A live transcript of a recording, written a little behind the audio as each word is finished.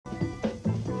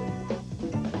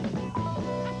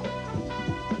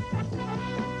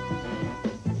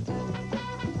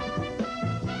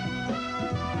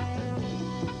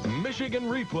Michigan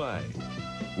Replay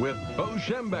with Bo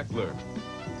Schembechler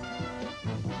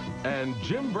and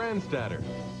Jim Brandstatter.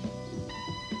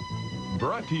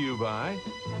 Brought to you by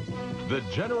the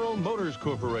General Motors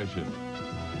Corporation.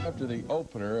 After the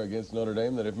opener against Notre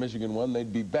Dame, that if Michigan won,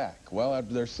 they'd be back. Well,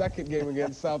 after their second game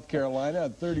against South Carolina, a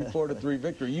 34-3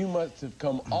 victory, you must have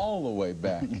come all the way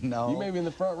back. No. You may be in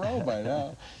the front row by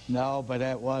now. No, but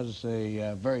that was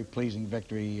a very pleasing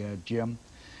victory, Jim.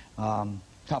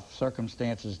 Tough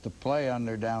circumstances to play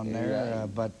under down there, Yeah.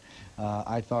 but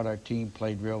I thought our team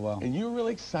played real well. And you were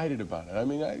really excited about it. I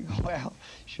mean, Well,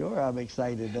 sure, I'm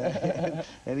excited.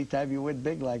 Anytime you win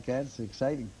big like that, it's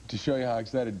exciting. to show you how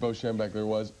excited Bo Schembechler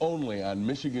was, only on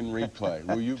Michigan Replay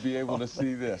will you be able to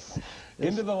see this.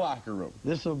 Into the locker room.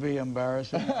 This will be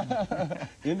embarrassing.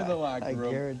 Into the locker room.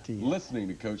 I guarantee you. Listening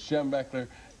to Coach Schembechler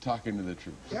talking to the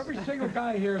troops. Every single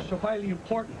guy here is so vitally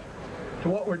important to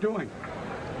what we're doing.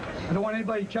 I don't want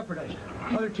anybody jeopardized.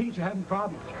 Other teams are having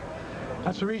problems.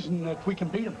 That's the reason that we can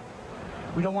beat them.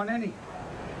 We don't want any.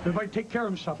 Everybody take care of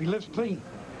himself. He lives clean.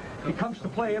 He comes to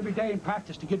play every day in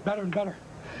practice to get better and better.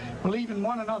 Believe in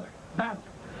one another. Battle.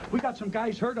 We got some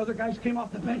guys hurt. Other guys came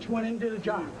off the bench, went in, did a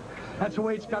job. That's the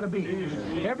way it's got to be.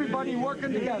 Everybody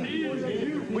working together.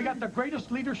 We got the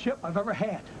greatest leadership I've ever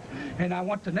had. And I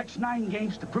want the next 9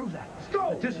 games to prove that.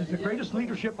 That this is the greatest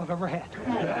leadership I've ever had.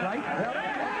 Right?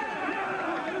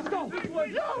 Let's go.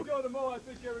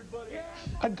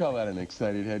 I'd call that an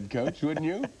excited head coach, wouldn't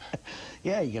you?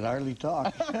 Yeah, you can hardly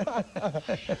talk.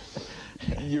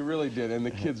 You really did, and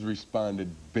the kids responded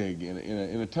big in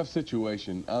a tough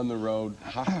situation, on the road,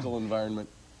 hostile environment.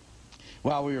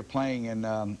 Well, we were playing in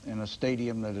a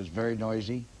stadium that is very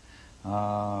noisy,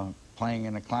 playing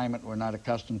in a climate we're not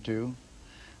accustomed to.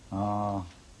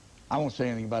 I won't say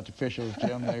anything about the officials,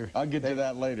 Jim. I'll get to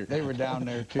that later. They were down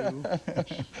there, too.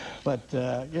 But,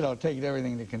 you know, taking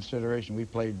everything into consideration, we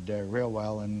played real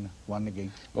well and won the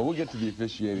game. Well, we'll get to the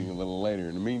officiating a little later.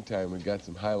 In the meantime, we've got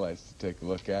some highlights to take a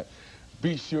look at.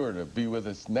 Be sure to be with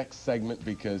us next segment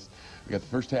because we got the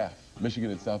first half,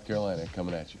 Michigan and South Carolina,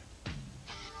 coming at you.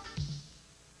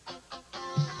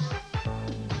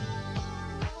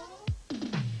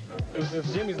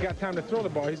 If Jimmy's got time to throw the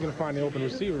ball, he's going to find the open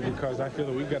receiver because I feel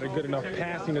that we've got a good enough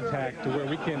passing attack to where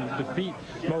we can defeat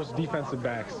most defensive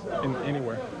backs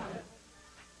anywhere.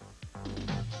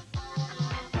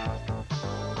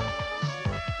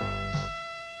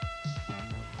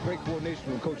 Great coordination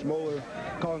from Coach Moeller,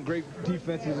 calling great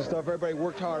defenses and stuff. Everybody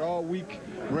worked hard all week,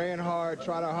 ran hard,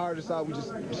 tried our hardest out. We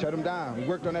just shut them down. We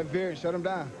worked on that veer and shut them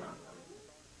down.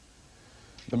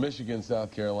 The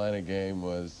Michigan-South Carolina game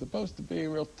was supposed to be a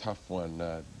real tough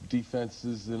one.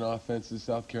 Defenses and offenses,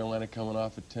 South Carolina coming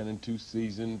off a 10-2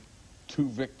 season, 2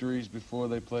 victories before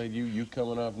they played you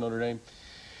coming off Notre Dame.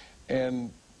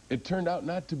 And it turned out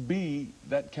not to be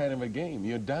that kind of a game.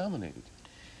 You dominated.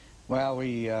 Well,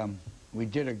 we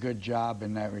did a good job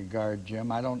in that regard,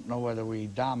 Jim. I don't know whether we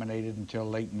dominated until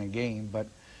late in the game, but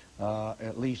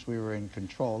at least we were in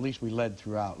control. At least we led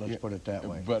throughout, let's put it that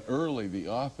way. But early,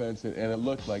 the offense, and it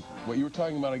looked like what you were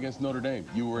talking about against Notre Dame,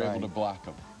 you were able to block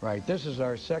them. Right. This is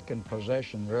our second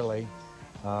possession, really.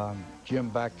 Jim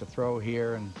back to throw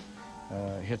here and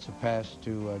hits a pass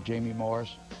to Jamie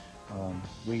Morris.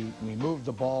 We moved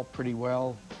the ball pretty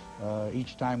well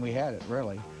each time we had it,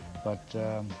 really. But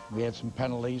we had some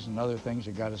penalties and other things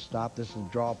that got us stopped. This is a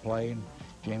draw play, and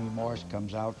Jamie Morris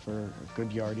comes out for a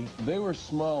good yardie. They were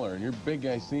smaller, and your big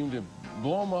guy seemed to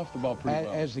blow them off the ball pretty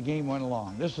well. As the game went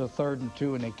along. This is a 3rd and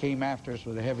 2, and they came after us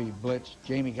with a heavy blitz.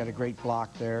 Jamie got a great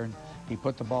block there, and he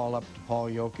put the ball up to Paul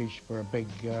Jokic for a big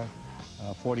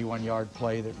 41-yard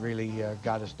play that really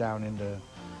got us down into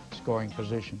scoring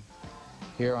position.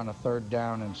 Here on a 3rd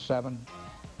down and 7,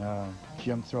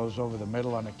 Jim throws over the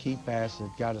middle on a key pass that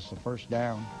got us the first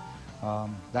down.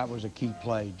 That was a key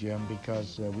play, Jim,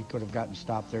 because we could have gotten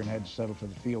stopped there and had to settle for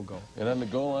the field goal. And on the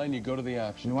goal line, you go to the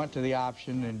option. We went to the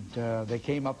option, and they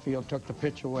came upfield, took the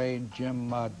pitch away, and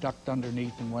Jim ducked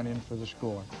underneath and went in for the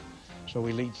score. So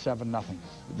we lead 7-0.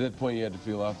 At that point, you had to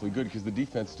feel awfully good because the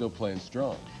defense still playing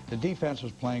strong. The defense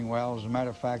was playing well. As a matter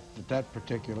of fact, at that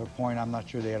particular point, I'm not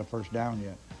sure they had a first down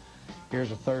yet.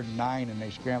 Here's a 3rd and 9, and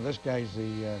they scramble. This guy's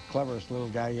the cleverest little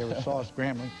guy you ever saw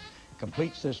scrambling.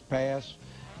 Completes this pass.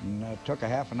 And took a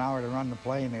half an hour to run the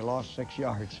play, and they lost 6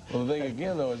 yards. Well, the thing,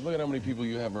 again, though, is look at how many people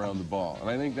you have around the ball. And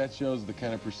I think that shows the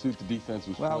kind of pursuit the defense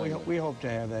was playing. Well, we hope to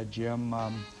have that, Jim.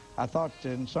 I thought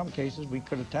in some cases we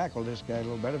could have tackled this guy a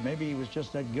little better. Maybe he was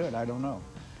just that good. I don't know.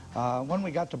 When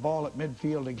we got the ball at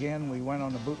midfield again, we went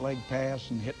on a bootleg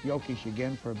pass and hit Jokic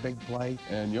again for a big play.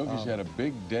 And Jokic had a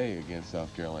big day against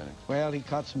South Carolina. Well, he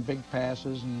caught some big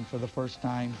passes, and for the first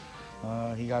time,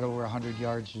 he got over 100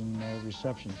 yards in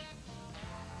receptions.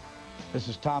 This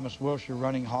is Thomas Wilshire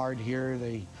running hard here.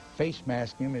 They face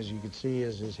mask him, as you can see,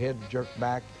 as his head jerked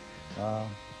back.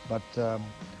 But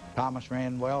Thomas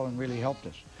ran well and really helped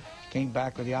us. Came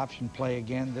back with the option play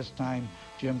again. This time,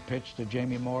 Jim pitched to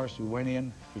Jamie Morris, who went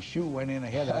in. His shoe went in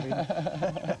ahead of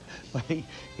him, but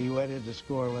he went in to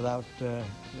score without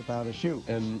a shoe.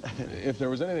 And if there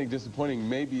was anything disappointing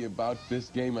maybe about this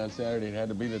game on Saturday, it had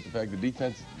to be that the fact the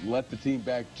defense let the team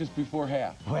back just before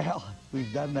half. Well,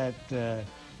 we've done that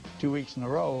 2 weeks in a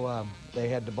row. They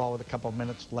had the ball with a couple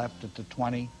minutes left at the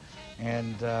 20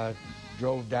 and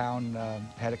drove down,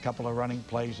 had a couple of running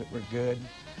plays that were good.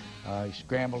 He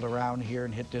scrambled around here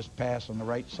and hit this pass on the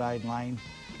right sideline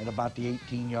at about the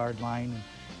 18-yard line,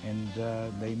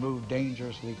 and they moved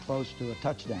dangerously close to a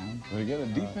touchdown. But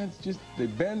again, the defense they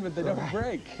bend, but they don't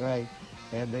break. Right,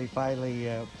 and they finally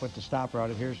put the stopper on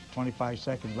it. Here's 25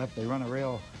 seconds left. They run a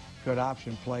real good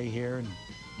option play here and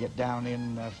get down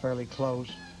in fairly close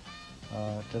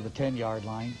to the 10-yard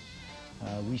line.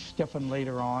 We stiffen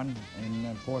later on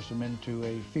and force them into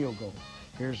a field goal.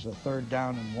 Here's the 3rd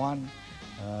down and 1.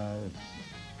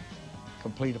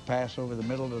 Complete a pass over the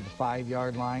middle to the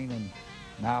 5-yard line, and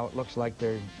now it looks like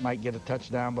they might get a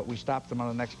touchdown, but we stopped them on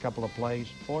the next couple of plays,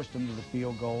 forced them to the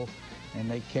field goal, and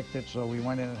they kicked it, so we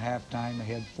went in at halftime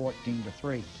ahead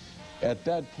 14-3. At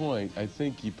that point, I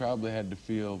think you probably had to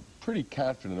feel pretty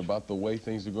confident about the way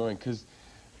things are going, because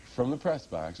from the press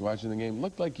box, watching the game,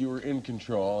 looked like you were in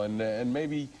control, and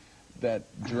maybe that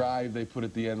drive they put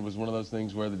at the end was one of those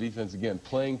things where the defense, again,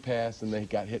 playing pass, and they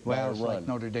got hit by a run. Well, it's like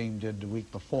Notre Dame did the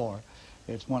week before.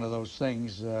 It's one of those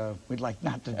things we'd like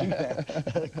not to do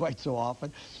that quite so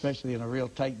often, especially in a real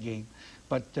tight game.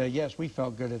 But, yes, we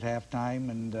felt good at halftime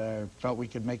and felt we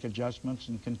could make adjustments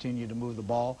and continue to move the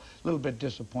ball. A little bit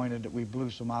disappointed that we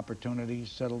blew some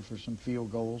opportunities, settled for some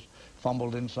field goals,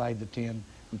 fumbled inside the 10.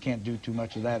 We can't do too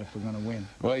much of that if we're going to win.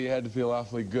 Well, you had to feel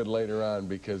awfully good later on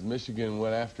because Michigan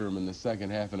went after them in the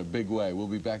second half in a big way. We'll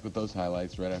be back with those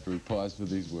highlights right after we pause for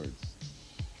these words.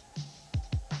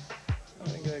 I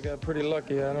think I got pretty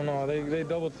lucky. I don't know. They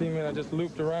double-teamed me, and I just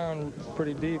looped around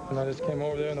pretty deep, and I just came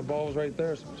over there, and the ball was right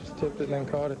there, so just tipped it and then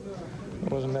caught it. It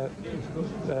wasn't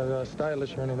that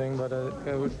stylish or anything, but I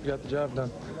got the job done.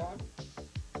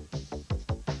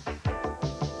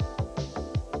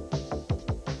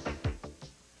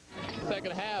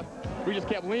 Second half, we just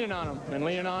kept leaning on them and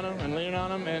leaning on them and leaning on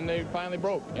them, and they finally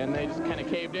broke. And they just kind of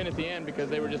caved in at the end because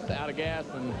they were just out of gas.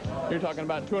 And you're talking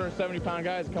about 270-pound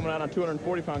guys coming out on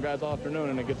 240-pound guys all afternoon,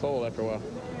 and it gets old after a while.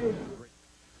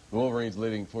 The Wolverines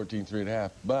leading 14-3 at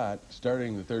half, but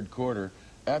starting the 3rd quarter,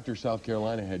 after South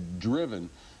Carolina had driven,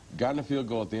 gotten a field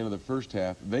goal at the end of the first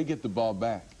half, they get the ball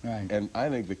back. Right. And I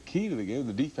think the key to the game,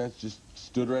 the defense just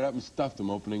stood right up and stuffed them,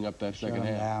 opening up that second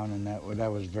half. Down, and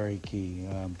that was very key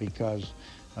because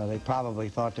they probably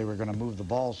thought they were going to move the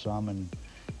ball some,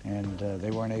 and they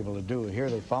weren't able to do it. Here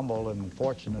they fumbled and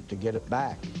fortunate to get it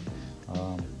back.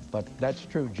 But that's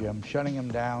true, Jim. Shutting them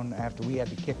down after we had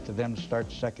to kick to them to start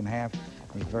the second half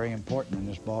was very important in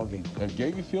this ball game. And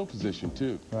gave you field position,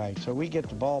 too. Right. So we get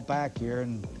the ball back here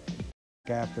and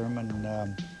after him,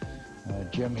 and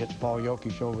Jim hits Paul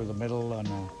Jokic over the middle on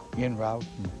an in route,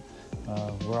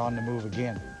 and we're on the move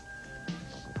again.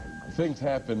 Things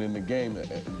happened in the game.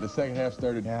 The second half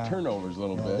started turnovers a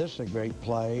little bit. This is a great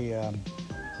play.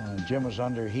 Jim was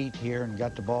under heat here and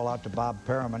got the ball out to Bob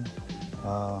Perriman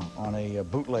on a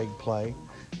bootleg play.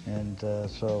 And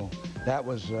so that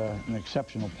was an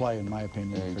exceptional play, in my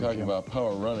opinion. Yeah, you're talking about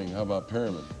power running. How about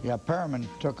Perriman? Yeah, Perriman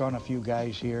took on a few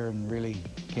guys here and really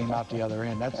came out the other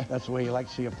end. That's the way you like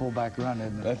to see a fullback run,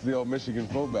 isn't it? That's the old Michigan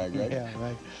fullback, right? Yeah,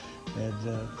 right.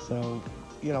 And so,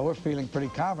 you know, we're feeling pretty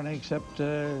confident, except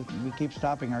we keep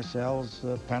stopping ourselves.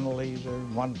 Penalties or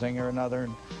one thing or another,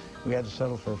 and we had to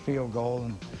settle for a field goal,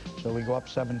 and so we go up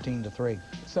 17-3.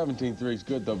 17-3 is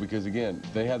good, though, because, again,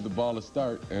 they had the ball to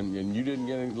start, and you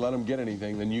didn't let them get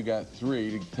anything. Then you got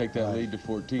 3 to take that lead to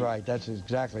 14. Right, that's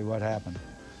exactly what happened.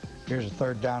 Here's a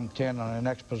 3rd down 10 on the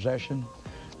next possession.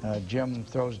 Jim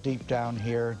throws deep down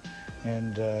here,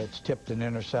 and it's tipped and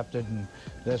intercepted, and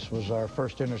this was our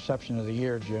first interception of the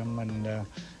year, Jim, and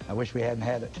I wish we hadn't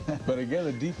had it. But again,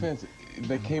 the defense,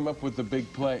 they came up with the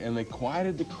big play, and they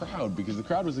quieted the crowd because the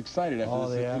crowd was excited after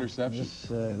the interception.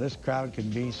 This crowd can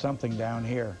be something down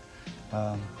here.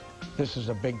 This is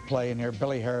a big play in here.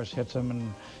 Billy Harris hits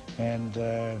him, and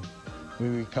we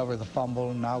recover the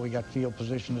fumble. Now we got field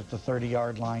position at the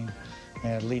 30-yard line,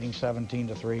 and leading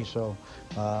 17-3. So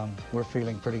we're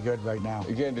feeling pretty good right now.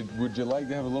 Again, would you like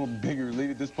to have a little bigger lead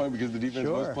at this point because the defense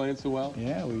was playing so well?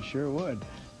 Yeah, we sure would.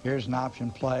 Here's an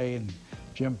option play, and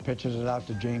Jim pitches it out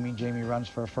to Jamie. Jamie runs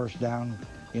for a first down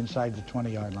inside the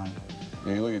 20-yard line.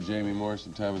 Yeah, you look at Jamie Morris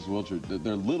and Thomas Wilcher.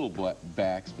 They're little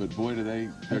backs, but boy,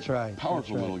 they're That's right.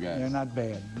 powerful little guys. They're not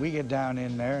bad. We get down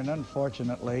in there, and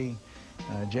unfortunately,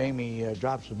 Jamie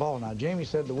drops the ball. Now, Jamie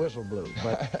said the whistle blew,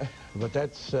 but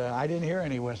that's, I didn't hear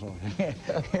any whistle.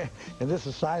 And this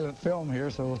is silent film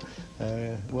here, so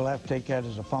we'll have to take that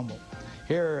as a fumble.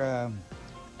 Here,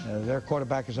 their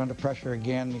quarterback is under pressure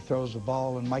again. He throws the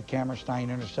ball, and Mike Hammerstein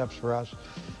intercepts for us.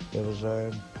 It was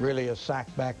really a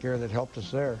sack back there that helped us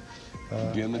there.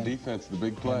 Again, the defense, the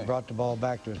big play. And brought the ball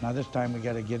back to us. Now, this time we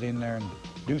got to get in there and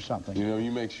do something. You know,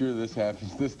 you make sure this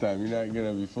happens this time. You're not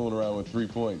going to be fooling around with 3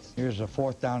 points. Here's a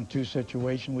 4th down 2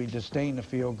 situation. We disdain the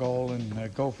field goal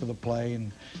and go for the play,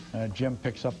 and Jim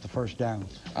picks up the first down.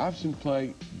 Option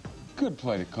play, good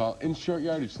play to call in short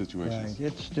yardage situations. Right.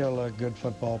 It's still a good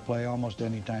football play almost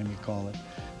any time you call it,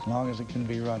 as long as it can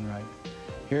be run right.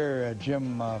 Here,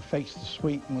 Jim fakes the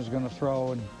sweep and was going to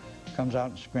throw, and comes out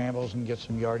and scrambles and gets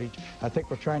some yardage. I think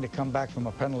we're trying to come back from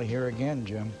a penalty here again,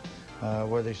 Jim,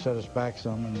 where they set us back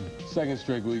some. And second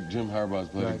straight week, Jim Harbaugh's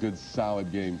played right. a good,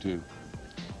 solid game, too.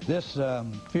 This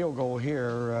field goal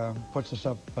here puts us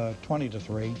up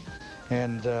 20-3.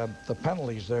 And the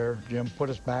penalties there, Jim, put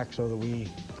us back so that we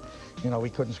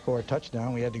couldn't score a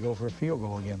touchdown. We had to go for a field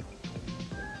goal again.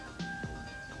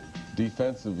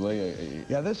 Defensively,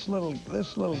 yeah, this little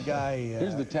guy.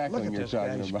 Here's the tackling you're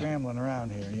talking about. Scrambling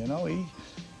around here. You know,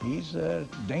 he's a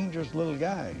dangerous little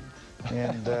guy,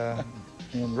 and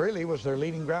and really was their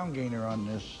leading ground gainer on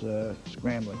this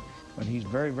scrambling. But he's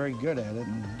very, very good at it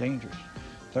and dangerous.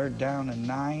 3rd down and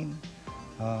 9.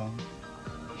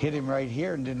 Hit him right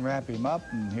here and didn't wrap him up,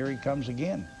 and here he comes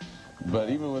again.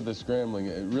 But even with the scrambling,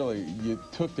 you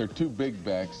took their 2 big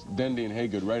backs, Dendy and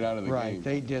Haygood, right out of the game. Right,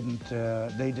 they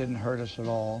didn't hurt us at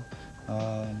all.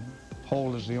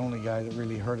 Holt is the only guy that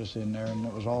really hurt us in there, and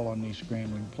it was all on these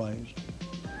scrambling plays.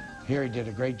 Here he did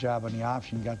a great job on the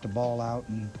option, got the ball out,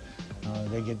 and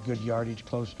they get good yardage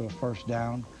close to a first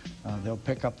down. They'll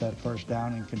pick up that first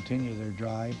down and continue their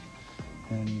drive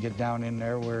and get down in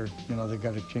there where, they've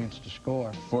got a chance to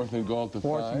score. 4th and goal to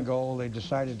 5. 4th and goal, they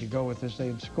decided to go with this. They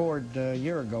had scored a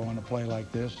year ago on a play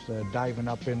like this, diving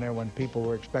up in there when people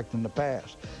were expecting to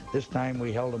pass. This time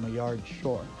we held them a yard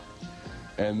short.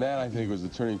 And that, I think, was the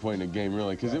turning point in the game,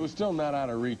 really, because it was still not out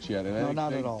of reach yet. And No,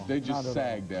 not at all. They just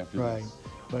sagged after right. this.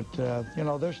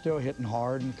 But, they're still hitting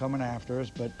hard and coming after us.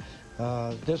 But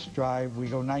this drive, we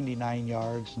go 99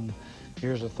 yards, and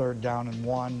here's a 3rd down and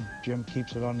 1. Jim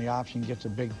keeps it on the option, gets a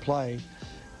big play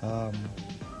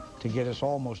to get us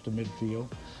almost to midfield.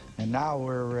 And now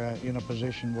we're in a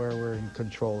position where we're in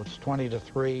control. It's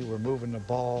 20-3. We're moving the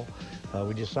ball.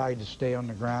 We decide to stay on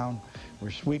the ground.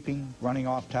 We're sweeping, running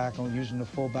off tackle, using the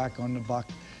fullback on the buck,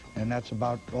 and that's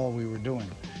about all we were doing.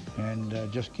 And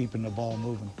just keeping the ball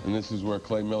moving. And this is where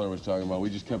Clay Miller was talking about. We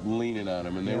just kept leaning on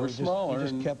him, and they were smaller. We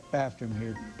just kept after him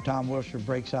here. Tom Wilcher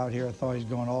breaks out here. I thought he was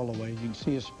going all the way. You can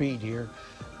see his speed here.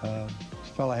 This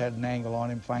fella had an angle on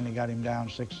him. Finally got him down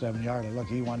 6-7 yards. Look,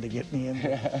 he wanted to get me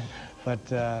in.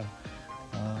 But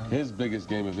his biggest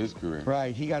game of his career.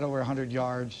 Right. He got over 100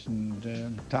 yards,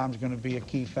 and Tom's going to be a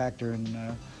key factor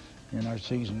in our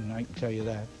season. I can tell you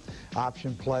that.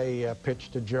 Option play,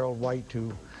 pitch to Gerald White,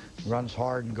 who runs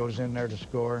hard and goes in there to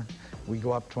score. We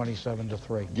go up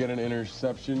 27-3. Get an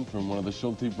interception from one of the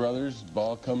Schulte brothers.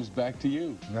 Ball comes back to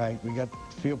you. Right. We got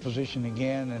field position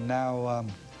again, and now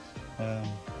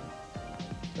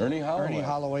Ernie Holloway. Ernie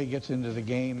Holloway gets into the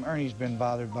game. Ernie's been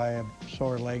bothered by a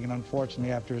sore leg, and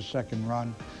unfortunately, after his 2nd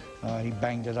run, he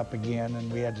banged it up again,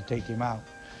 and we had to take him out.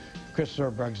 Chris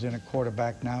Zerbrug's in a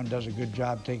quarterback now and does a good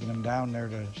job taking him down there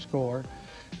to score.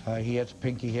 He hits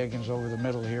Pinky Higgins over the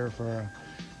middle here for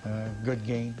a good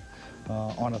gain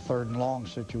on a 3rd and long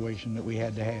situation that we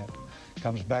had to have.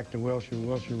 Comes back to Wilcher.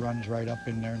 Wilcher runs right up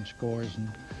in there and scores,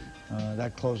 and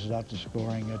that closes out the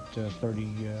scoring at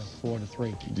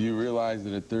 34-3. Do you realize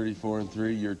that at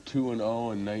 34-3, you're 2-0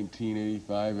 in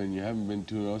 1985, and you haven't been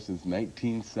 2-0 since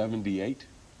 1978?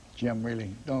 Jim, really,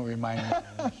 don't remind me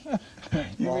of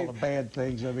this. All the bad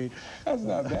things. I mean, that's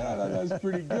not bad. I thought that was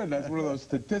pretty good. That's one of those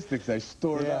statistics I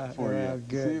stored up for you.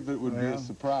 Good. See if it would be a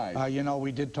surprise.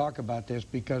 We did talk about this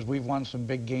because we've won some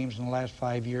big games in the last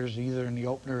 5 years, either in the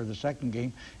opener or the 2nd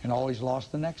game, and always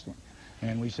lost the next one.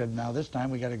 And we said, now this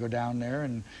time we got to go down there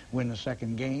and win the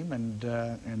 2nd game, and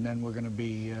then we're going to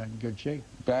be in good shape.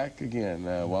 Back again.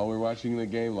 While we were watching the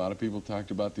game, a lot of people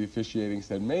talked about the officiating,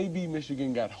 said maybe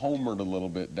Michigan got homered a little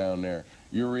bit down there.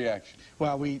 Your reaction?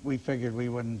 Well, we figured we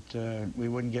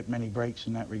wouldn't get many breaks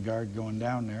in that regard going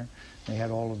down there. They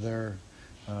had all of their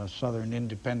Southern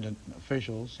independent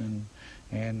officials,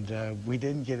 and we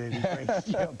didn't get any breaks,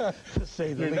 Jim, to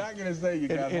say the You're least. not going to say you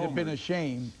got It'd have been homered. a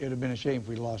shame. It'd have been a shame if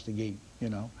we lost the game, you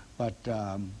know. But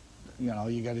you know,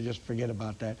 you got to just forget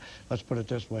about that. Let's put it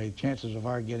this way: chances of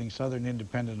our getting Southern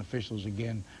independent officials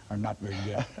again are not very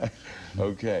good.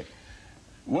 Okay.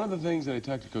 One of the things that I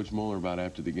talked to Coach Moeller about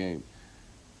after the game,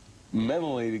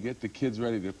 mentally to get the kids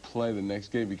ready to play the next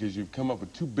game, because you've come up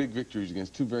with 2 big victories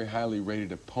against 2 very highly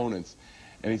rated opponents,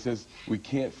 and he says we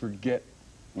can't forget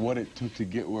what it took to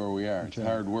get where we are. It's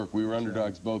hard work. We were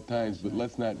underdogs both times, but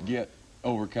let's not get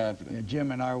overconfident. Yeah,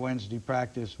 Jim, in our Wednesday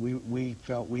practice, we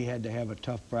felt we had to have a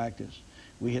tough practice.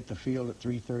 We hit the field at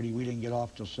 3:30. We didn't get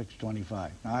off till 6:25.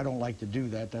 Now, I don't like to do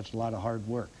that. That's a lot of hard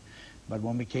work. But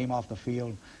when we came off the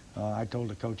field, I told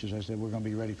the coaches, I said, we're going to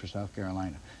be ready for South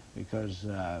Carolina, because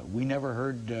we never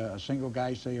heard a single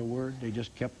guy say a word. They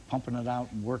just kept pumping it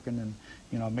out and working, and,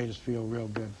 you know, it made us feel real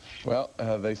good. Well,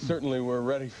 they certainly were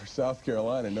ready for South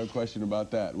Carolina, no question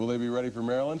about that. Will they be ready for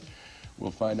Maryland?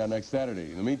 We'll find out next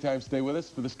Saturday. In the meantime, stay with us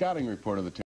for the scouting report of the